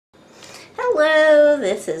Hello,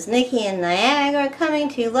 this is Nikki in Niagara coming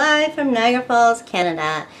to you live from Niagara Falls,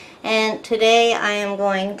 Canada. And today I am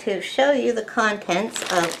going to show you the contents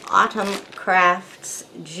of Autumn Crafts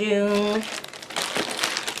June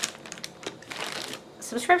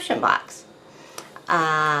subscription box.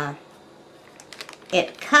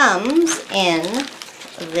 It comes in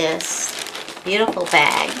this beautiful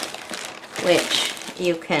bag, which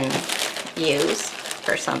you can use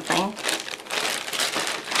for something.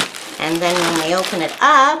 And then when we open it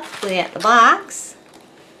up, we get the box,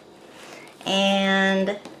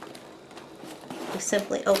 and we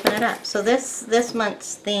simply open it up. So this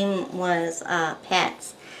month's theme was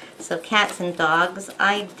pets. So cats and dogs.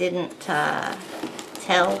 I didn't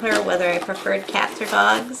tell her whether I preferred cats or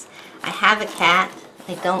dogs. I have a cat.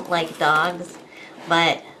 I don't like dogs,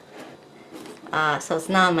 but so it's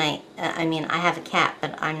not my, I mean, I have a cat,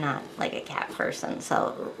 but I'm not like a cat person,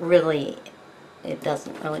 so really it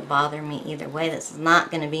doesn't really bother me either way. This is not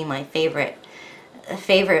going to be my favorite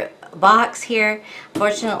box here.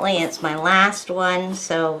 Fortunately, it's my last one,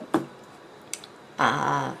 so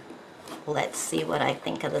let's see what I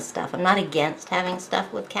think of the stuff. I'm not against having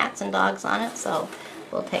stuff with cats and dogs on it, so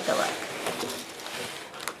we'll take a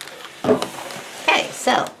look. Okay,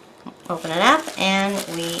 so open it up, and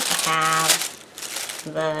we have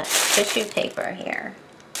the tissue paper here.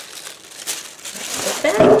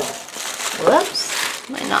 Open. Whoops,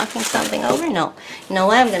 am I knocking something over? No. You know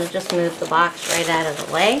what, I'm going to just move the box right out of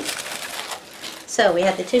the way. So we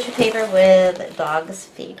have the tissue paper with dog's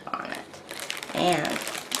feet on it. And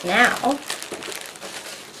now,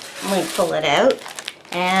 we pull it out,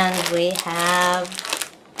 and we have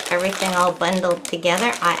everything all bundled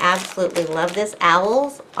together. I absolutely love this.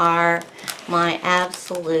 Owls are my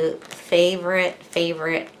absolute favorite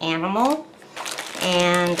animal.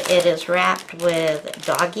 And it is wrapped with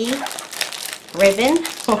doggy ribbon,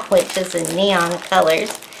 which is in neon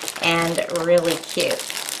colors and really cute.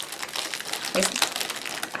 I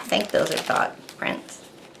think those are dog prints.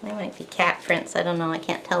 They might be cat prints. I don't know. I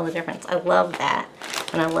can't tell the difference. I love that,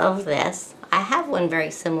 and I love this. I have one very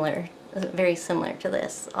similar to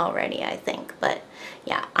this already, I think. But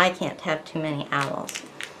yeah, I can't have too many owls.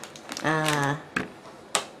 There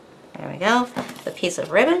we go. The piece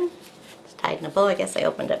of ribbon. It's tied in a bow. I guess I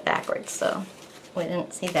opened it backwards, so we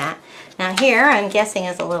didn't see that. Now here, I'm guessing,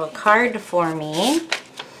 is a little card for me.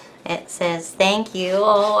 It says, thank you.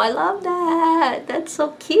 Oh, I love that. That's so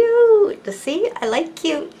cute. See, I like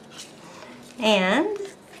cute. And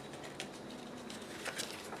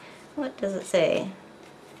what does it say?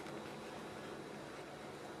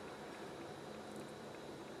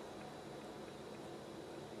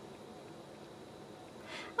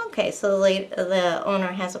 Okay, so the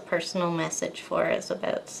owner has a personal message for us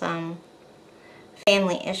about some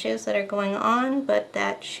family issues that are going on, but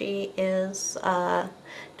that she is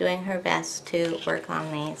doing her best to work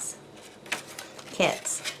on these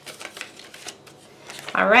kits.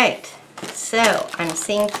 Alright, so I'm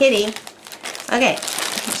seeing Kitty. Okay,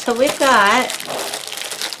 so we've got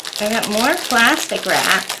more plastic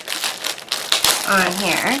wrap on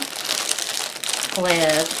here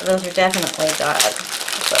with, those are definitely dog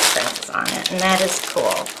footprints on it, and that is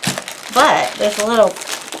cool. But there's a little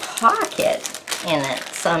pocket in it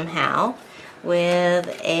somehow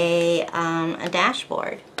with a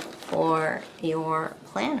dashboard for your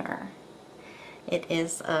planner. It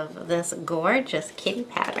is of this gorgeous kitty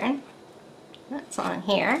pattern that's on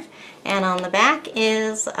here, and on the back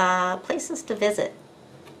is places to visit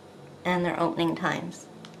and their opening times.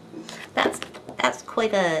 That's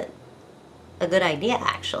quite a good idea,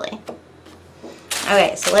 actually.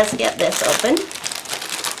 Okay, so let's get this open.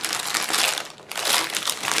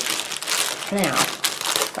 Now,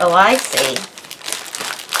 oh, I see.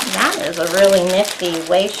 That is a really nifty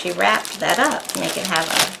way she wrapped that up to make it have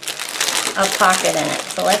a pocket in it.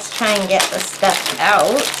 So let's try and get the stuff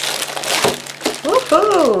out.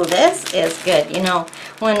 Woohoo! This is good. You know,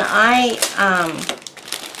 when I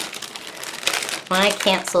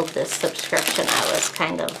canceled this subscription, I was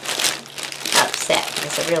kind of upset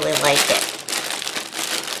because I really like it.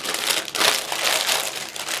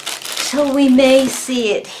 So we may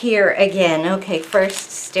see it here again. Okay,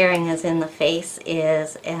 first staring us in the face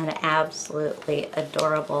is an absolutely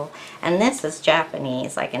adorable, and this is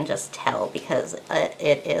Japanese, I can just tell, because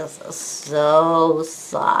it is so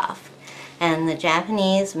soft. And the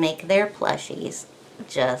Japanese make their plushies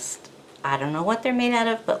just, I don't know what they're made out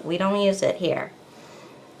of, but we don't use it here.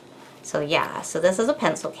 So yeah, so this is a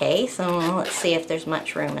pencil case, and let's see if there's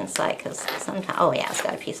much room inside, because sometimes, oh yeah, it's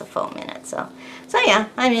got a piece of foam in it. So yeah,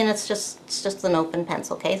 I mean, it's just an open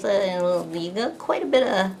pencil case. You got quite a bit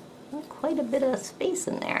of space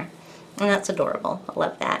in there. And that's adorable. I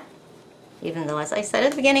love that. Even though, as I said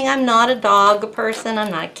at the beginning, I'm not a dog person.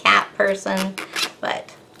 I'm not a cat person.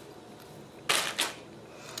 But,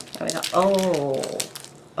 there we go. Oh.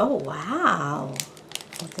 Oh, wow.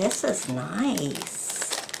 This is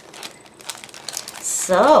nice.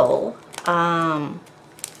 So,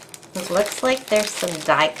 it looks like there's some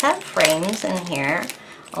die cut frames in here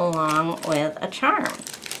along with a charm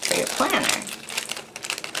for your planner.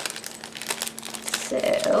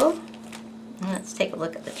 So, let's take a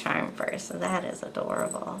look at the charm first. So that is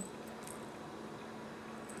adorable.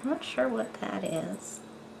 I'm not sure what that is,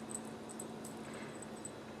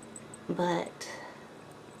 but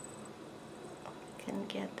can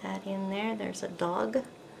get that in there. There's a dog.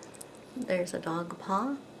 There's a dog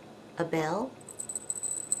paw, a bell.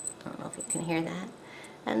 I don't know if you can hear that.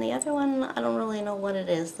 And the other one, I don't really know what it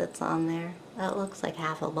is that's on there. That looks like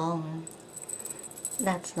half a bone.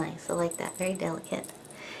 That's nice. I like that. Very delicate.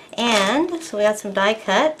 And so we got some die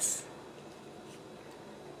cuts.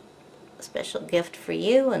 A special gift for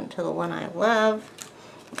you and to the one I love.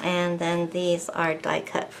 And then these are die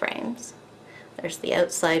cut frames. There's the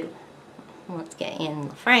outside. Let's get in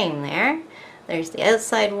the frame there. There's the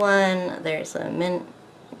outside one. There's a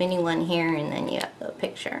mini one here, and then you have the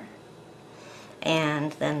picture.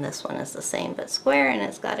 And then this one is the same but square, and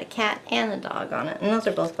it's got a cat and a dog on it. And those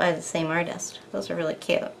are both by the same artist. Those are really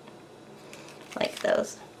cute. Like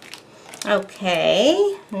those.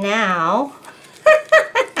 Okay, now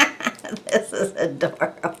this is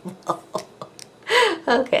adorable.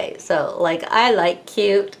 Okay, so like I like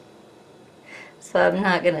cute, so I'm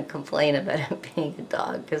not going to complain about it being a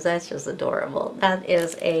dog because that's just adorable. That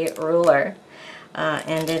is a ruler,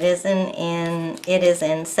 and it is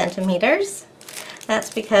in centimeters.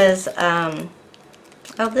 That's because oh,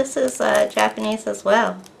 this is Japanese as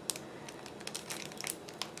well.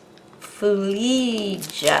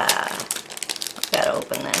 Fulija. I've got to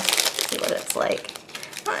open this, see what it's like.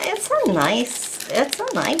 It's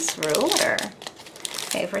a nice ruler.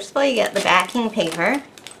 Okay, first of all, you get the backing paper,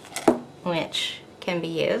 which can be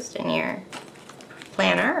used in your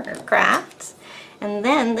planner or crafts. And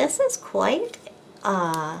then this is quite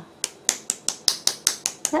that's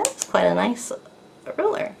quite a nice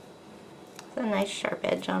ruler. There's a nice sharp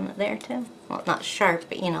edge on it there too. Well, not sharp,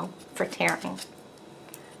 but you know, for tearing.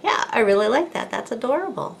 Yeah, I really like that. That's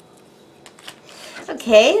adorable.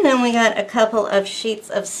 Okay, then we got a couple of sheets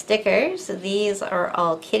of stickers. These are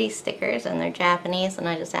all kitty stickers, and they're Japanese, and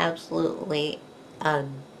I just absolutely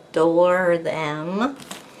adore them.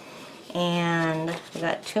 And we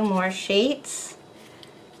got 2 more sheets.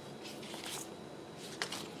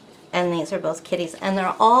 And these are both kitties, and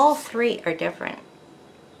they're all 3 are different.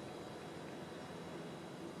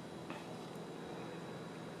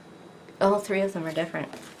 All 3 of them are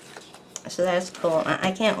different. So that's cool.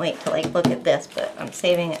 I can't wait to like look at this, but I'm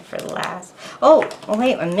saving it for the last. Oh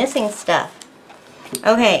wait, I'm missing stuff.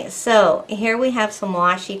 Okay, so here we have some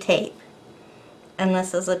washi tape. And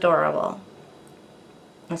this is adorable.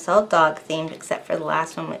 It's all dog themed except for the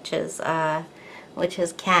last one, which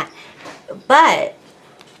is cat. But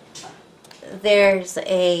there's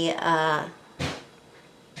a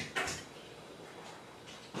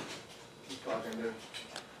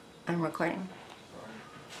I'm recording.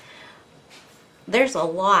 There's a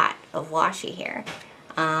lot of washi here.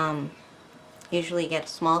 Usually you get a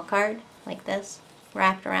small card like this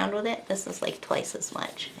wrapped around with it. This is like twice as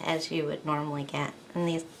much as you would normally get. And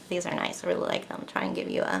these are nice. I really like them. Try and give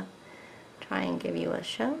you a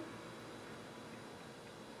show.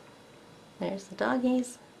 There's the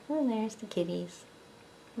doggies and there's the kitties.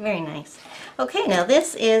 Very nice. Okay, now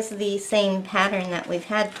this is the same pattern that we've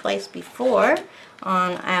had twice before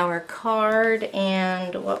on our card,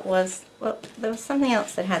 and there was something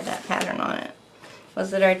else that had that pattern on it.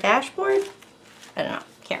 Was it our dashboard? I don't know,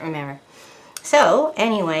 can't remember. So,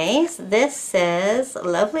 anyways, this says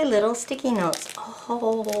lovely little sticky notes.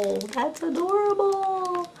 Oh, that's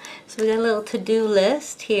adorable. So we got a little to-do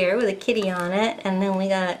list here with a kitty on it, and then we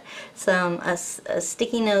got a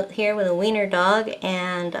sticky note here with a wiener dog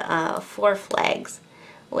and 4 flags,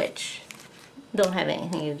 which don't have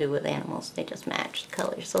anything to do with animals. They just match the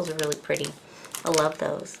colors. Those are really pretty. I love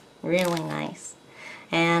those. Really nice.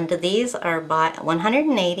 And these are by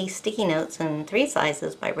 180 sticky notes in 3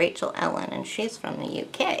 sizes by Rachel Ellen, and she's from the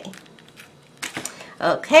UK.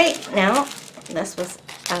 Okay, now this was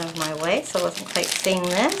out of my way, so I wasn't quite seeing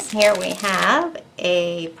this. Here we have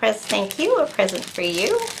a present for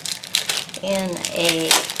you in a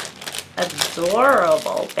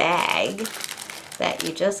adorable bag that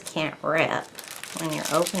you just can't rip when you're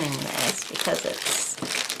opening this because it's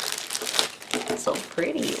so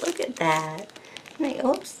pretty. Look at that.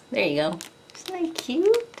 Oops, there you go. Isn't that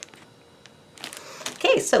cute?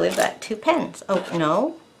 Okay, so we've got 2 pens. Oh,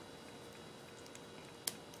 no.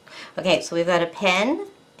 Okay, so we've got a pen,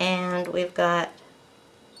 and we've got,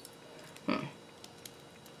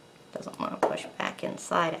 doesn't want to push back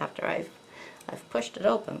inside after I've pushed it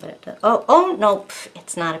open, but it does. Oh, no,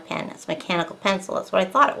 it's not a pen. It's a mechanical pencil. That's what I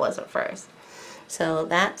thought it was at first. So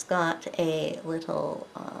that's got a little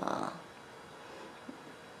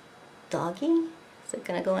doggy. Is it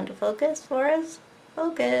going to go into focus for us?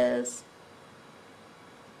 Focus.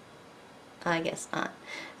 I guess not.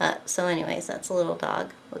 So anyways, that's a little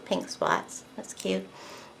dog with pink spots. That's cute.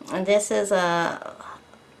 And this is a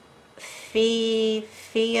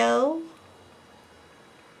Fio.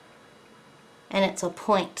 And it's a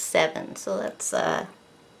 0.7. So that's a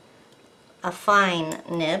fine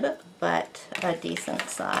nib, but a decent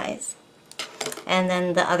size. And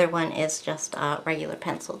then the other one is just a regular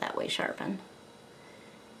pencil that we sharpen.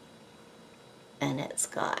 And it's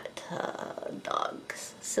got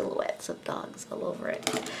dogs, silhouettes of dogs all over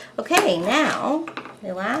it. Okay, now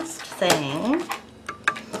the last thing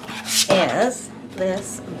is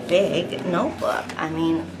this big notebook. I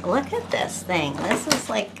mean, look at this thing. This is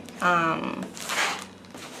like,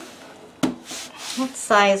 what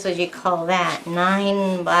size would you call that?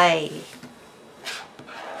 9 by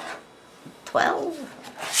 12?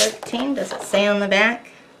 13? Does it say on the back?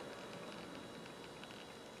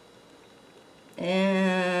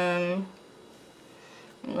 I'm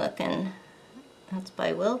looking. That's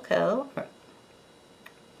by Wilco.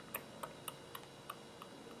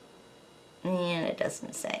 And it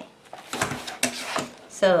doesn't say.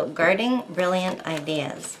 So, Guarding Brilliant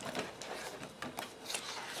Ideas.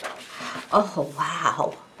 Oh,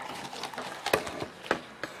 wow.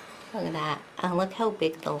 Look at that. And look how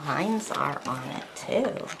big the lines are on it,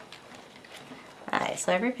 too. Alright,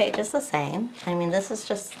 so every page is the same. I mean, this is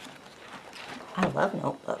just... I love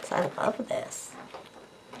notebooks. I love this.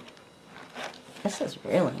 This is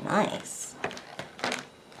really nice.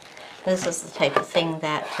 This is the type of thing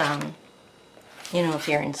that, you know, if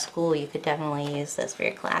you're in school, you could definitely use this for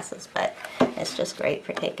your classes, but it's just great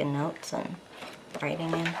for taking notes and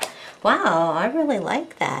writing in. Wow, I really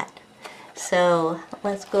like that. So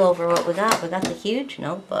let's go over what we got. We got the huge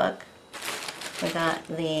notebook. We got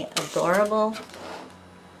the adorable...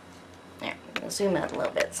 There, zoom out a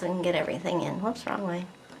little bit so we can get everything in. Whoops, wrong way.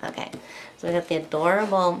 Okay, so we got the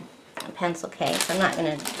adorable pencil case. I'm not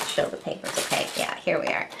going to show the papers. Okay, yeah, here we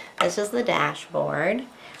are. This is the dashboard. We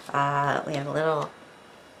have a little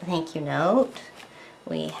thank you note.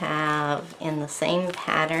 We have, in the same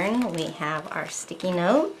pattern, we have our sticky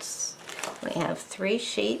notes. We have 3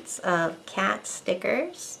 sheets of cat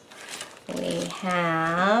stickers. We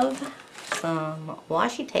have some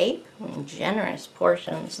washi tape, generous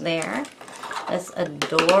portions there. This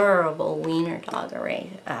adorable wiener dog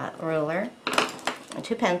ruler.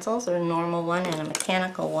 2 pencils, a normal one and a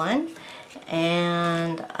mechanical one.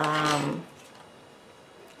 And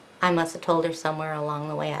I must have told her somewhere along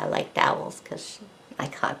the way I liked owls because I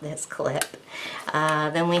got this clip.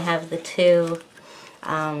 Then we have the 2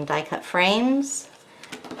 die cut frames,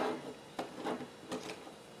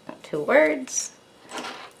 2 words,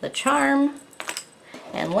 the charm,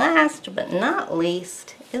 and last but not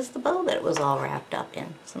least is the bow that it was all wrapped up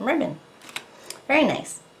in. Some ribbon. Very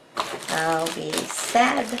nice. I'll be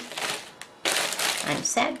sad. I'm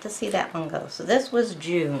sad to see that one go. So this was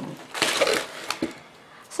June.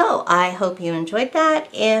 So I hope you enjoyed that.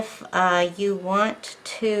 If you want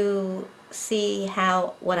to see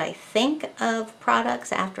what I think of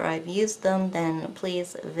products after I've used them, then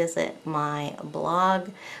please visit my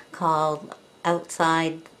blog called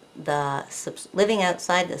Living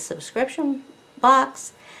Outside the Subscription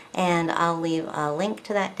Box, and I'll leave a link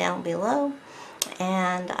to that down below,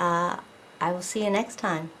 and I will see you next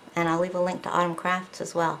time. And I'll leave a link to Autumn Crafts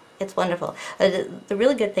as well. It's wonderful. The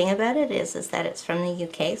really good thing about it is that it's from the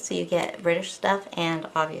UK, so you get British stuff, and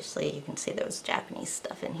obviously you can see there's Japanese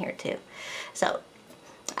stuff in here too. So,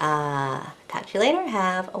 talk to you later.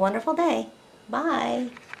 Have a wonderful day. Bye.